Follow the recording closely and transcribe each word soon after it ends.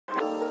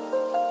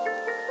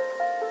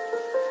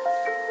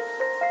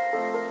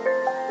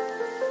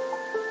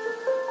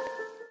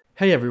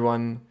Hey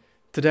everyone,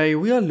 today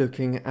we are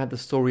looking at the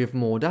story of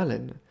Maud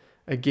Allan,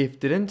 a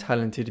gifted and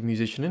talented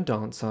musician and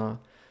dancer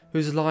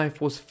whose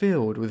life was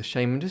filled with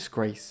shame and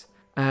disgrace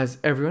as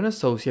everyone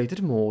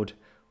associated Maud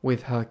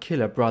with her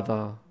killer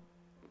brother.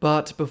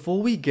 But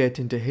before we get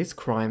into his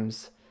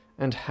crimes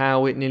and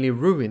how it nearly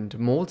ruined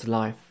Maud's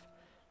life,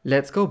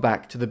 let's go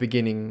back to the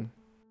beginning.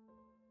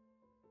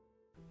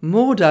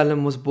 Maud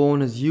Allan was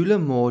born as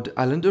Eula Maud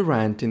Allan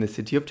Durrant in the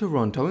city of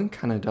Toronto in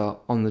Canada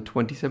on the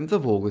 27th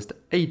of August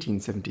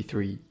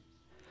 1873.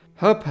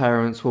 Her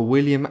parents were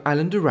William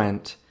Allan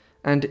Durrant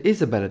and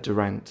Isabella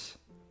Durrant.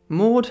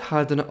 Maud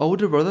had an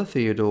older brother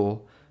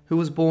Theodore who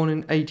was born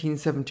in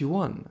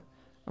 1871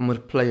 and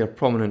would play a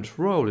prominent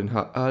role in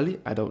her early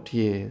adult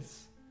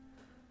years.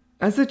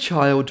 As a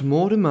child,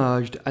 Maud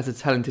emerged as a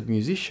talented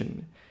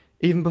musician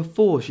even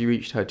before she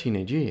reached her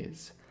teenage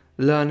years,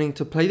 learning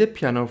to play the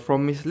piano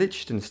from Miss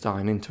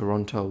Lichtenstein in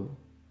Toronto.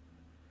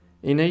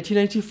 In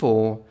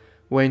 1884,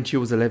 when she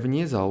was 11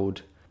 years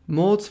old,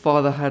 Maud's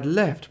father had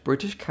left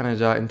British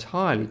Canada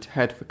entirely to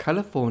head for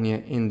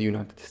California in the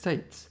United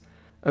States,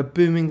 a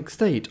booming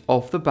state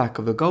off the back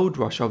of the gold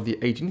rush of the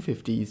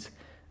 1850s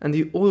and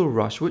the oil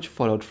rush which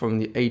followed from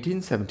the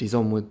 1870s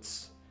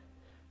onwards.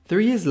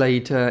 3 years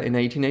later, in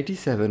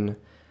 1887,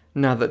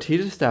 now that he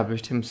had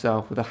established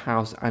himself with a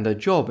house and a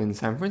job in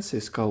San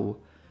Francisco,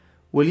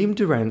 William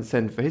Durrant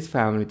sent for his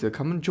family to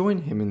come and join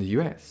him in the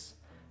US,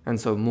 and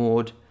so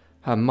Maud,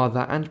 her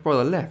mother and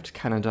brother left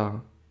Canada.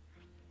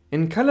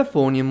 In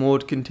California,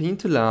 Maud continued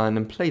to learn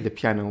and play the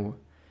piano.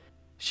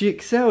 She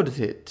excelled at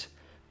it,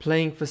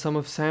 playing for some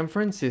of San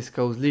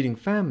Francisco's leading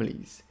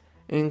families,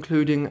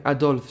 including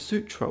Adolph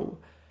Sutro,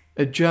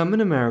 a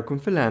German-American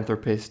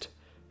philanthropist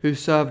who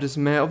served as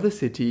mayor of the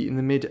city in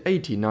the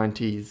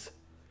mid-1890s.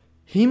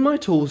 He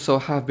might also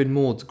have been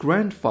Maud's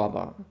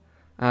grandfather,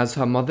 as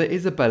her mother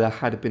Isabella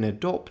had been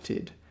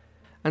adopted,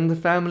 and the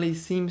family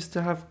seems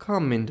to have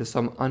come into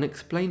some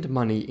unexplained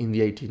money in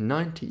the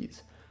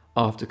 1890s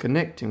after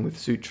connecting with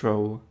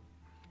Sutro.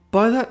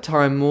 By that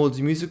time,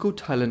 Maud's musical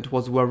talent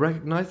was well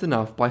recognized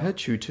enough by her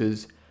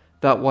tutors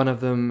that one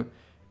of them,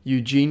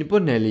 Eugene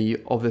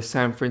Bonelli of the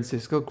San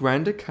Francisco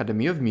Grand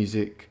Academy of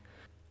Music,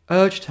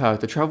 urged her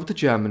to travel to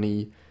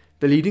Germany,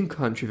 the leading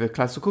country for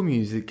classical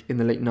music in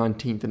the late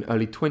 19th and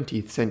early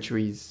 20th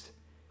centuries.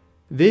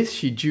 This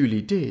she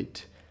duly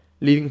did,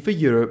 leaving for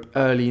Europe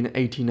early in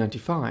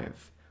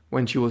 1895,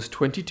 when she was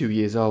 22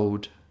 years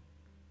old.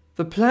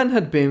 The plan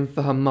had been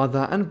for her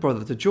mother and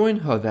brother to join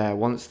her there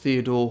once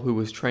Theodore, who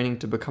was training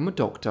to become a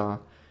doctor,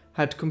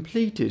 had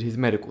completed his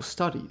medical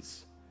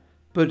studies.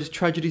 But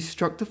tragedy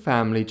struck the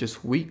family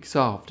just weeks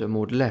after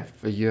Maud left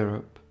for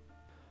Europe.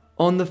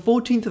 On the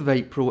 14th of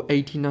April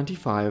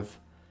 1895,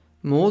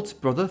 Maud's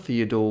brother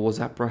Theodore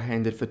was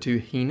apprehended for 2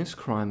 heinous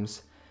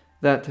crimes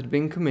that had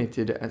been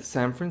committed at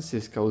San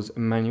Francisco's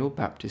Emmanuel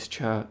Baptist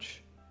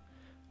Church.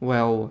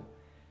 Well,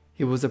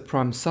 he was a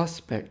prime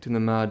suspect in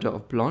the murder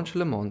of Blanche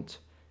Lamont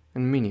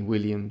and Minnie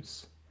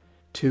Williams,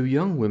 2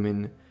 young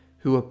women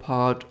who were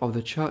part of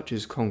the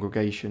church's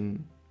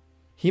congregation.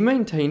 He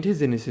maintained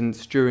his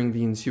innocence during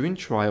the ensuing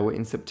trial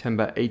in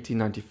September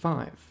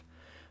 1895,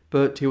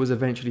 but he was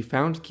eventually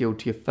found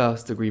guilty of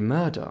first-degree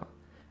murder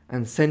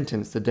and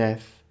sentenced to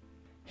death.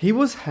 He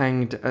was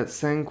hanged at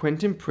San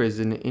Quentin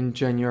prison in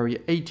January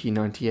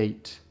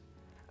 1898.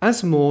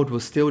 As Maud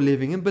was still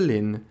living in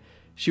Berlin,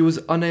 she was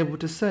unable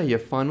to say a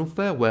final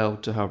farewell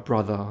to her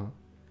brother.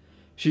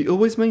 She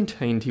always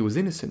maintained he was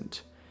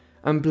innocent,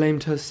 and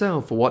blamed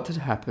herself for what had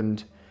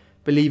happened,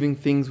 believing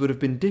things would have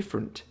been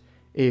different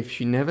if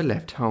she never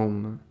left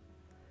home.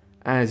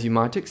 As you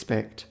might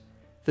expect,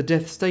 the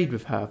death stayed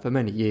with her for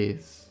many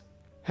years.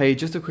 Hey,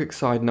 just a quick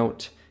side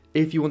note.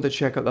 If you want to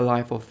check out the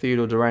life of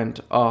Theo Durrant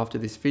after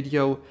this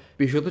video,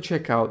 be sure to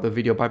check out the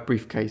video by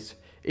Briefcase.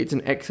 It's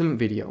an excellent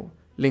video,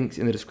 links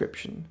in the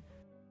description.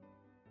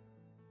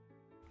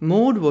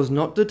 Maud was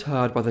not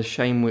deterred by the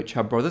shame which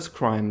her brother's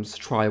crimes,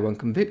 trial and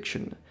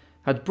conviction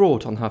had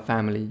brought on her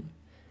family.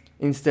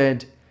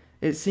 Instead,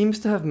 it seems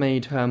to have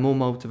made her more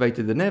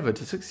motivated than ever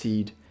to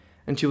succeed,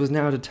 and she was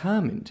now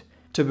determined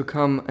to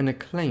become an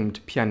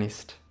acclaimed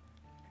pianist.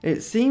 It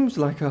seems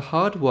like her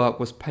hard work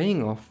was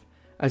paying off,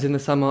 as in the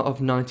summer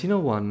of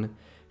 1901,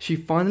 she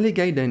finally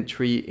gained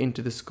entry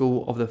into the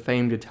school of the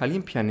famed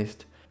Italian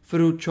pianist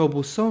Ferruccio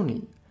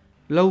Busoni,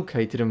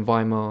 located in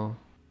Weimar.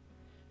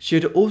 She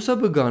had also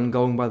begun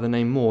going by the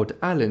name Maud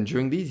Allan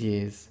during these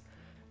years,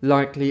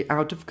 likely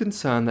out of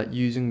concern that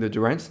using the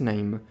Durrant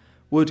name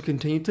would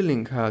continue to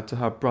link her to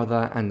her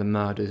brother and the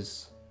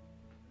murders.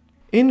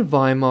 In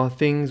Weimar,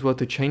 things were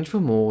to change for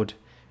Maud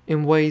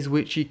in ways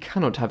which she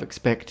cannot have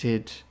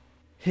expected.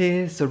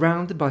 Here,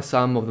 surrounded by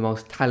some of the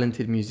most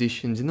talented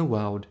musicians in the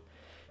world,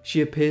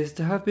 she appears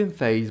to have been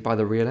fazed by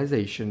the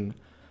realization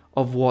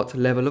of what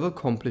level of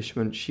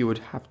accomplishment she would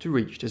have to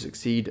reach to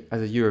succeed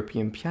as a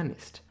European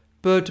pianist.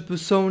 But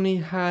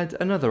Busoni had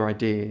another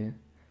idea.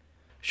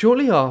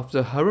 Shortly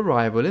after her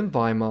arrival in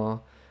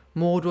Weimar,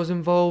 Maud was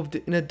involved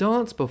in a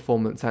dance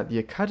performance at the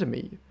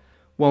Academy,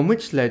 one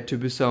which led to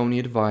Busoni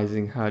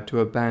advising her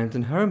to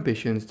abandon her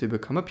ambitions to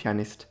become a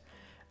pianist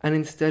and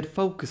instead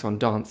focus on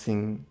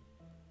dancing.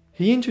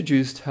 He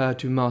introduced her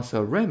to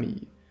Marcel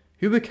Remy,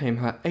 who became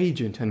her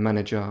agent and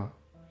manager.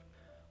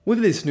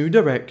 With this new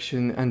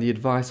direction and the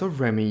advice of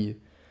Remy,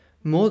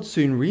 Maud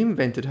soon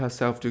reinvented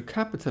herself to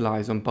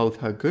capitalize on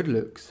both her good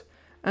looks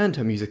and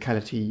her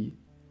musicality.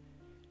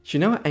 She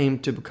now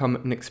aimed to become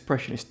an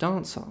expressionist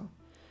dancer,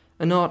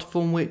 an art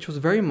form which was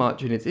very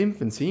much in its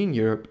infancy in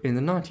Europe in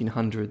the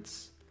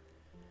 1900s.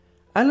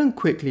 Allan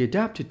quickly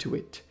adapted to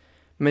it,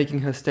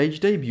 making her stage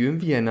debut in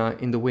Vienna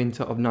in the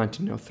winter of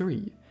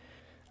 1903,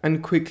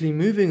 and quickly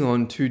moving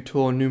on to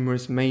tour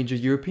numerous major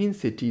European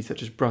cities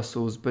such as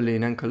Brussels,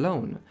 Berlin and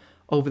Cologne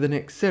over the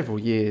next several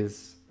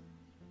years.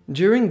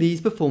 During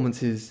these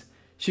performances,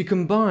 she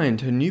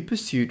combined her new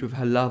pursuit with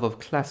her love of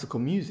classical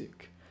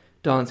music,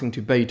 dancing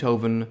to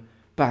Beethoven,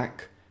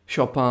 Bach,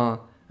 Chopin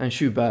and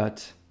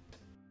Schubert.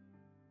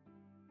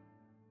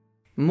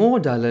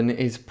 Maud Allan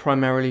is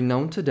primarily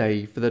known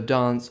today for the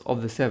Dance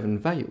of the Seven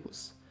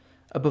Veils,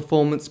 a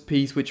performance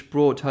piece which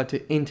brought her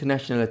to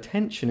international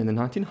attention in the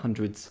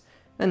 1900s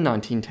and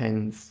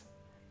 1910s.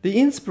 The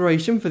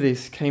inspiration for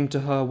this came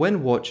to her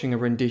when watching a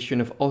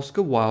rendition of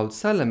Oscar Wilde's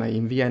Salome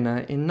in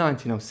Vienna in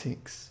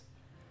 1906.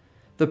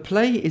 The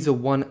play is a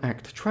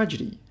one-act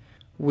tragedy,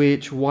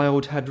 which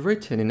Wilde had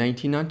written in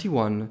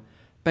 1891,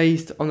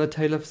 based on the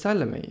tale of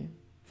Salome,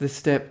 the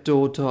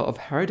stepdaughter of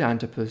Herod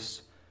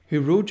Antipas, who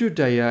ruled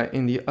Judea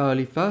in the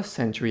early 1st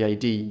century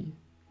AD.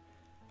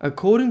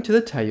 According to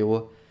the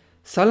tale,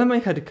 Salome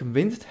had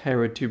convinced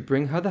Herod to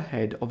bring her the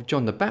head of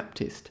John the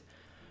Baptist,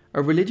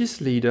 a religious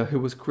leader who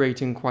was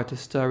creating quite a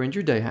stir in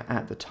Judea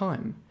at the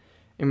time,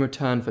 in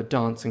return for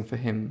dancing for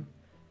him.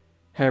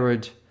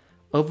 Herod,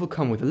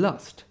 overcome with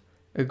lust,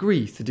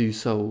 agrees to do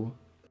so.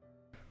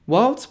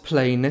 Wilde's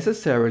play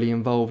necessarily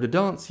involved a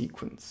dance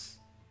sequence.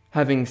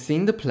 Having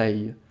seen the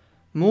play,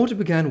 Maud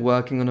began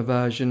working on a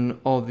version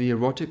of the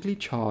erotically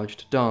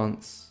charged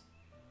dance.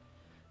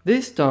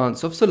 This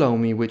dance of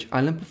Salome, which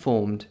Allan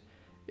performed,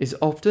 is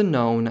often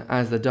known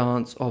as the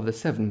Dance of the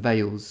Seven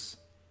Veils.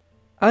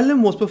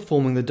 Allan was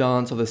performing the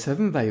Dance of the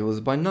Seven Veils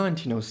by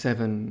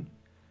 1907.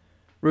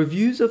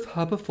 Reviews of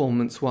her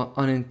performance were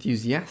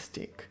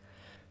unenthusiastic,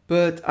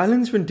 but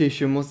Allan's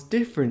rendition was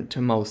different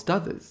to most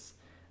others,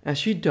 as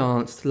she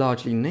danced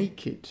largely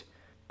naked,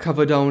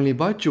 covered only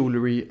by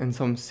jewellery and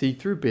some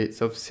see-through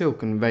bits of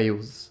silken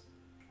veils.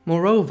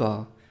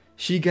 Moreover,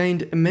 she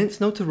gained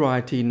immense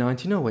notoriety in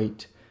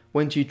 1908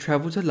 when she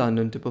travelled to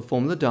London to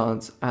perform the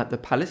dance at the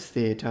Palace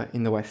Theatre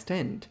in the West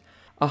End,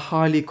 a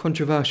highly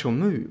controversial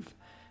move,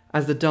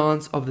 as the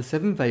Dance of the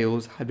Seven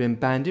Veils had been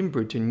banned in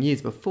Britain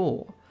years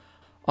before,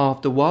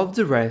 after Wilde's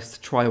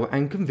arrest, trial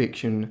and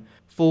conviction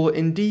for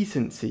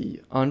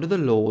indecency under the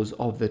laws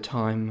of the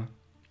time.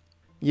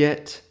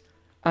 Yet,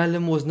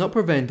 Allan was not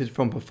prevented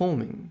from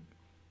performing.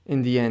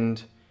 In the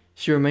end,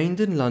 she remained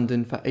in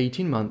London for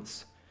 18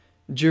 months,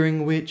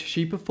 during which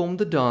she performed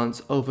the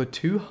dance over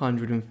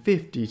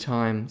 250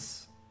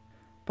 times.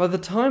 By the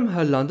time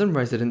her London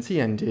residency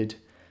ended,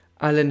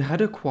 Allan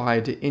had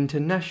acquired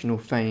international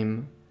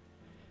fame.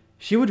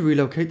 She would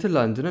relocate to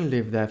London and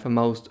live there for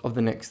most of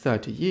the next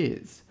 30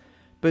 years,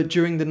 but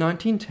during the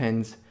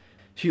 1910s,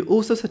 she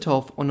also set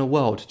off on a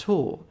world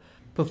tour,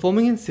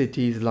 performing in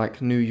cities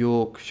like New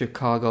York,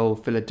 Chicago,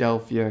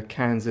 Philadelphia,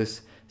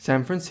 Kansas,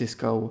 San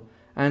Francisco,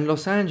 and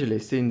Los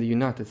Angeles in the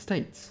United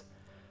States,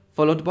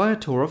 followed by a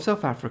tour of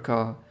South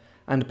Africa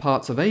and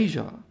parts of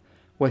Asia,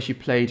 where she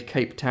played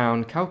Cape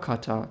Town,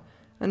 Calcutta,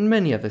 and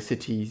many other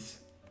cities.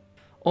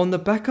 On the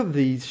back of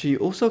these, she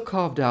also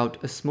carved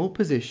out a small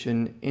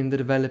position in the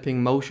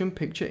developing motion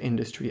picture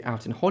industry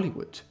out in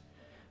Hollywood,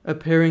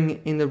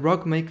 appearing in The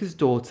Rugmaker's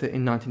Daughter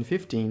in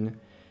 1915,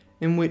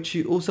 in which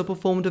she also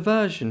performed a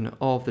version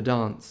of the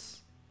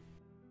dance.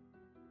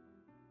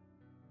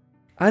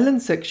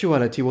 Allan's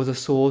sexuality was a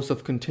source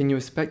of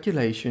continuous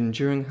speculation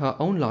during her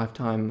own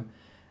lifetime,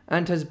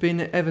 and has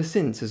been ever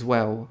since as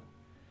well.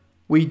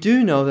 We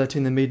do know that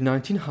in the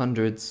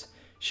mid-1900s,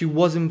 she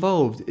was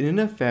involved in an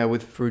affair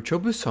with Ferruccio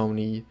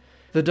Busoni,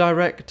 the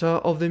director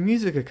of the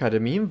Music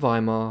Academy in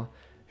Weimar,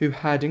 who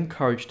had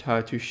encouraged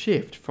her to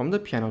shift from the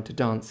piano to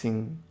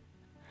dancing.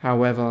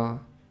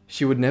 However,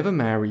 she would never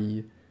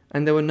marry,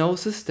 and there were no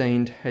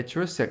sustained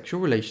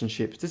heterosexual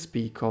relationships to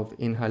speak of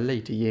in her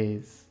later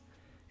years.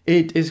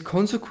 It is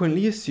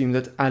consequently assumed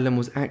that Allan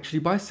was actually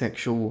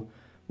bisexual,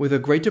 with a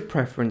greater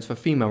preference for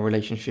female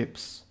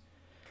relationships.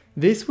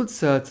 This would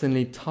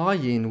certainly tie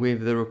in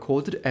with the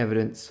recorded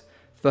evidence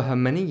for her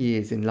many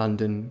years in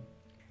London.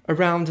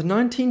 Around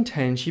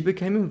 1910, she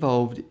became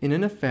involved in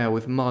an affair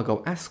with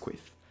Margot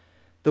Asquith,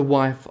 the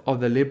wife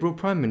of the Liberal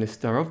Prime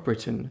Minister of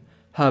Britain,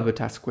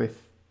 Herbert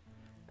Asquith.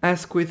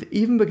 Asquith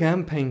even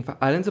began paying for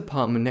Allan's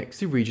apartment next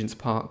to Regent's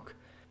Park,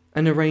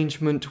 an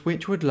arrangement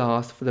which would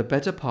last for the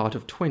better part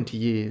of 20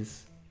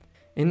 years.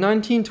 In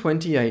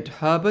 1928,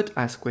 Herbert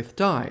Asquith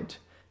died,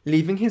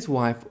 leaving his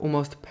wife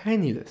almost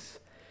penniless,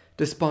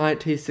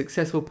 despite his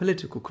successful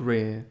political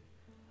career.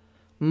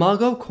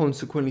 Margot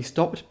consequently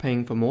stopped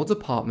paying for Maud's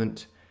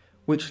apartment,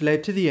 which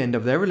led to the end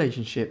of their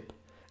relationship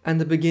and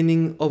the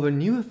beginning of a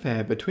new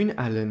affair between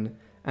Allan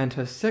and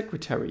her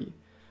secretary,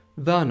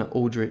 Verna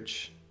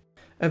Aldrich.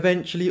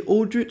 Eventually,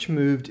 Aldrich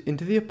moved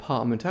into the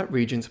apartment at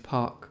Regent's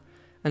Park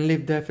and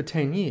lived there for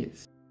 10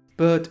 years.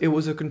 But it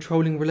was a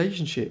controlling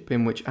relationship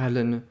in which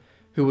Allan,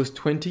 who was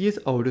 20 years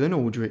older than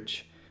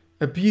Aldrich,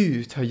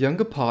 abused her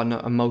younger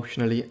partner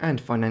emotionally and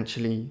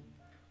financially.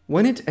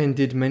 When it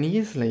ended many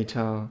years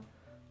later,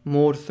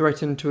 Maud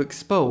threatened to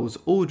expose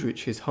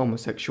Aldrich's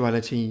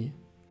homosexuality.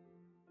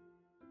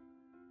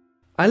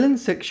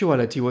 Allan's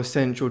sexuality was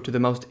central to the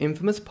most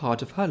infamous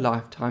part of her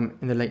lifetime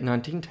in the late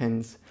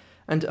 1910s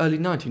and early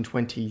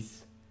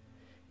 1920s.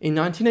 In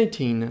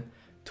 1918,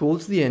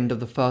 towards the end of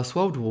the First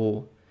World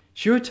War,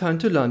 she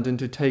returned to London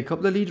to take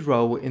up the lead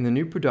role in the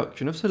new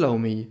production of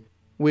Salome,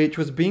 which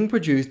was being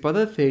produced by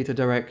the theatre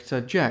director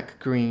Jack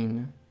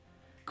Green.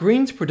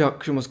 Green's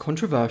production was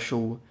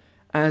controversial,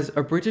 as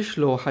a British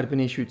law had been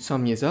issued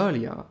some years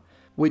earlier,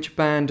 which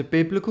banned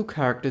biblical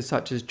characters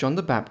such as John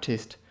the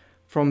Baptist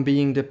from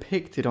being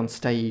depicted on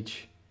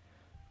stage.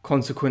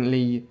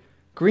 Consequently,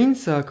 Green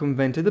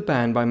circumvented the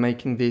ban by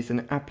making this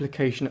an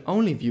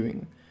application-only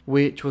viewing,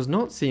 which was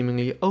not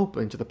seemingly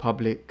open to the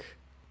public.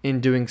 In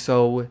doing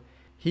so,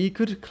 he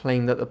could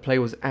claim that the play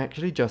was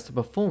actually just a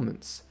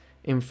performance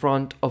in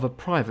front of a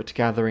private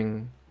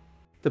gathering.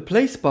 The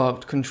play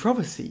sparked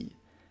controversy,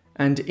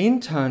 and in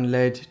turn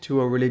led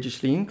to a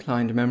religiously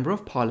inclined Member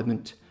of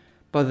Parliament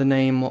by the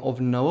name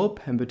of Noel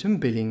Pemberton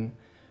Billing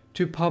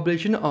to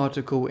publish an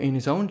article in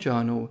his own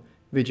journal,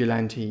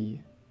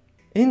 Vigilante.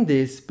 In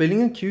this,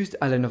 Billing accused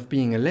Allan of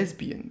being a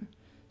lesbian,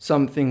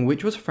 something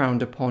which was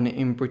frowned upon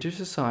in British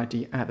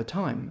society at the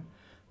time,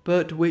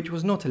 but which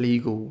was not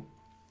illegal.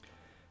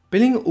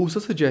 Billing also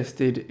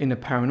suggested, in a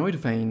paranoid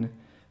vein,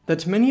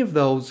 that many of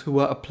those who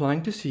were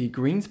applying to see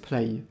Green's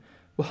play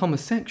were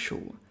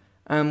homosexual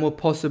and were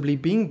possibly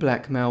being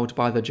blackmailed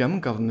by the German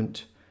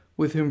government,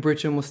 with whom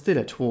Britain was still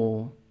at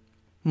war.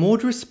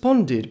 Maud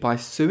responded by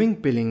suing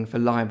Billing for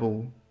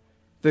libel.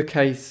 The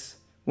case,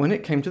 when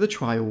it came to the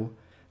trial,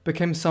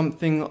 became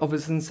something of a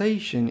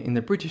sensation in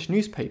the British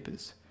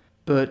newspapers,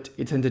 but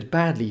it ended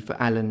badly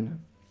for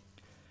Allan.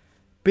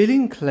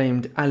 Billing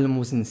claimed Allan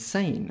was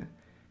insane,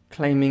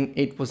 claiming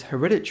it was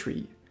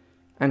hereditary,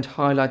 and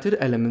highlighted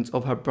elements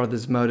of her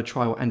brother's murder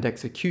trial and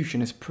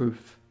execution as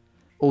proof.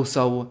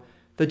 Also,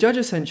 the judge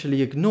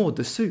essentially ignored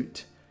the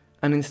suit,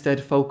 and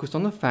instead focused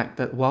on the fact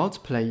that Wilde's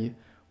play,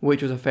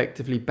 which was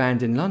effectively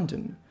banned in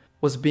London,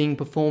 was being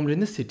performed in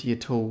the city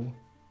at all.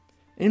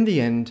 In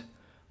the end,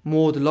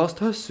 Maud lost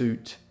her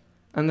suit,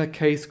 and the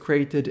case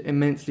created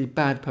immensely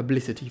bad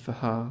publicity for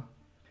her.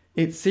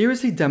 It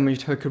seriously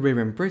damaged her career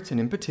in Britain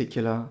in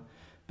particular,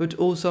 but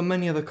also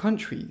many other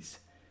countries,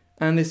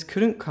 and this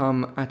couldn't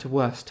come at a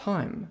worse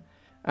time,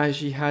 as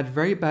she had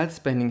very bad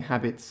spending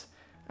habits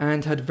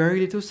and had very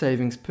little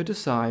savings put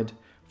aside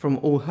from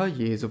all her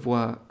years of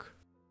work.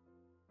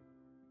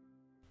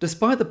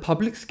 Despite the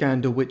public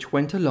scandal which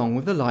went along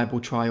with the libel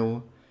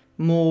trial,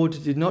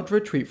 Maud did not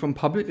retreat from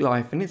public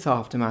life in its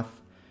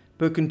aftermath,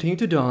 but continued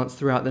to dance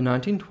throughout the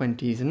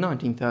 1920s and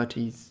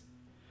 1930s.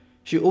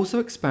 She also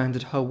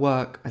expanded her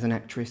work as an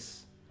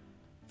actress.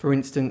 For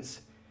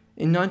instance,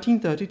 in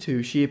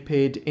 1932 she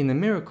appeared in The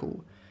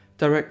Miracle,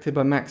 directed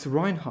by Max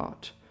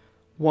Reinhardt,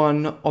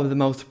 one of the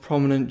most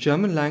prominent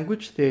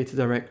German-language theatre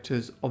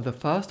directors of the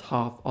first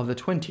half of the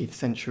 20th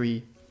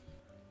century.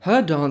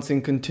 Her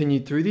dancing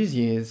continued through these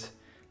years,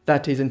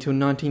 that is until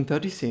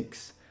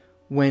 1936,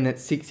 when at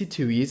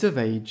 62 years of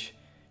age,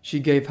 she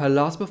gave her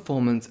last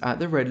performance at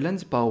the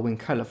Redlands Bowl in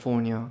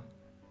California.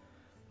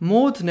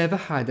 Maud never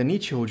had any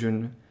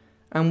children,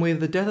 and with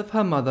the death of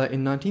her mother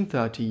in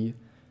 1930,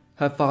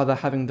 her father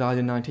having died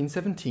in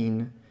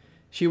 1917,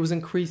 she was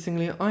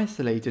increasingly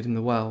isolated in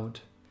the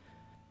world.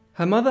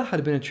 Her mother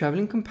had been a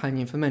travelling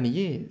companion for many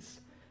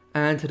years,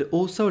 and had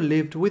also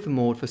lived with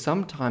Maud for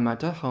some time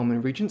at her home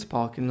in Regent's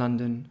Park in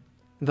London.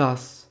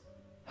 Thus,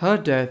 her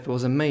death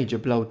was a major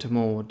blow to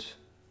Maud.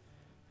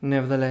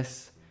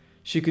 Nevertheless,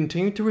 she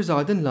continued to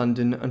reside in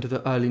London until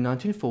the early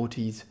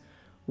 1940s,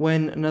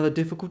 when another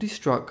difficulty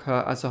struck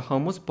her as her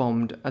home was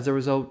bombed as a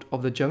result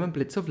of the German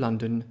Blitz of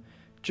London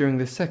during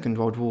the Second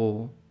World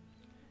War.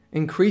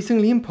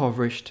 Increasingly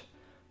impoverished,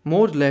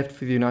 Maud left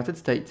for the United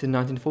States in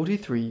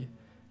 1943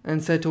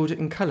 and settled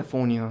in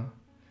California.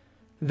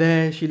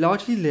 There she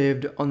largely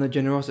lived on the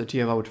generosity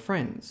of old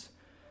friends,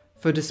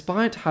 for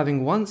despite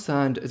having once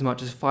earned as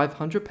much as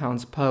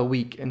 £500 per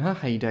week in her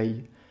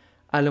heyday,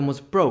 Allan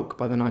was broke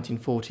by the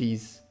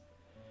 1940s.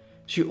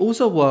 She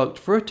also worked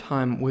for a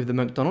time with the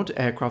McDonnell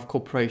Aircraft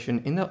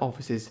Corporation in their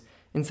offices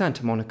in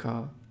Santa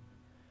Monica.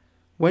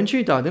 When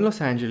she died in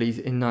Los Angeles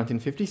in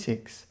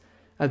 1956,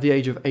 at the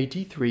age of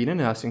 83 in a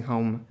nursing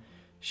home,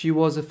 she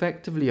was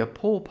effectively a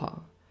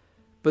pauper,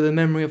 but the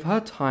memory of her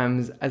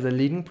times as a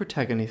leading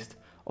protagonist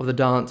of the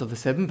Dance of the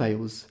Seven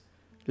Veils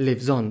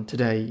lives on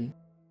today.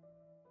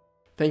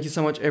 Thank you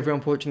so much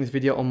everyone for watching this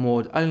video on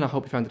Maud Allan. I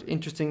hope you found it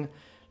interesting.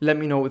 Let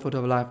me know what you thought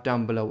of her life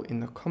down below in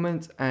the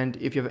comments, and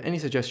if you have any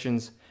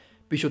suggestions,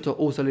 be sure to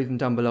also leave them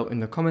down below in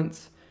the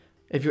comments.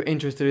 If you're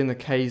interested in the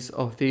case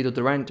of Theo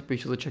Durrant, be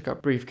sure to check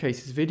out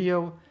Briefcase's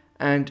video,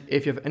 And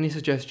if you have any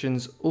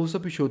suggestions, also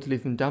be sure to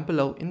leave them down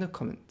below in the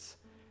comments.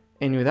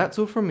 Anyway, that's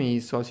all from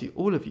me, so I'll see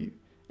all of you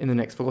in the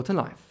next Forgotten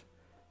Life.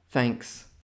 Thanks.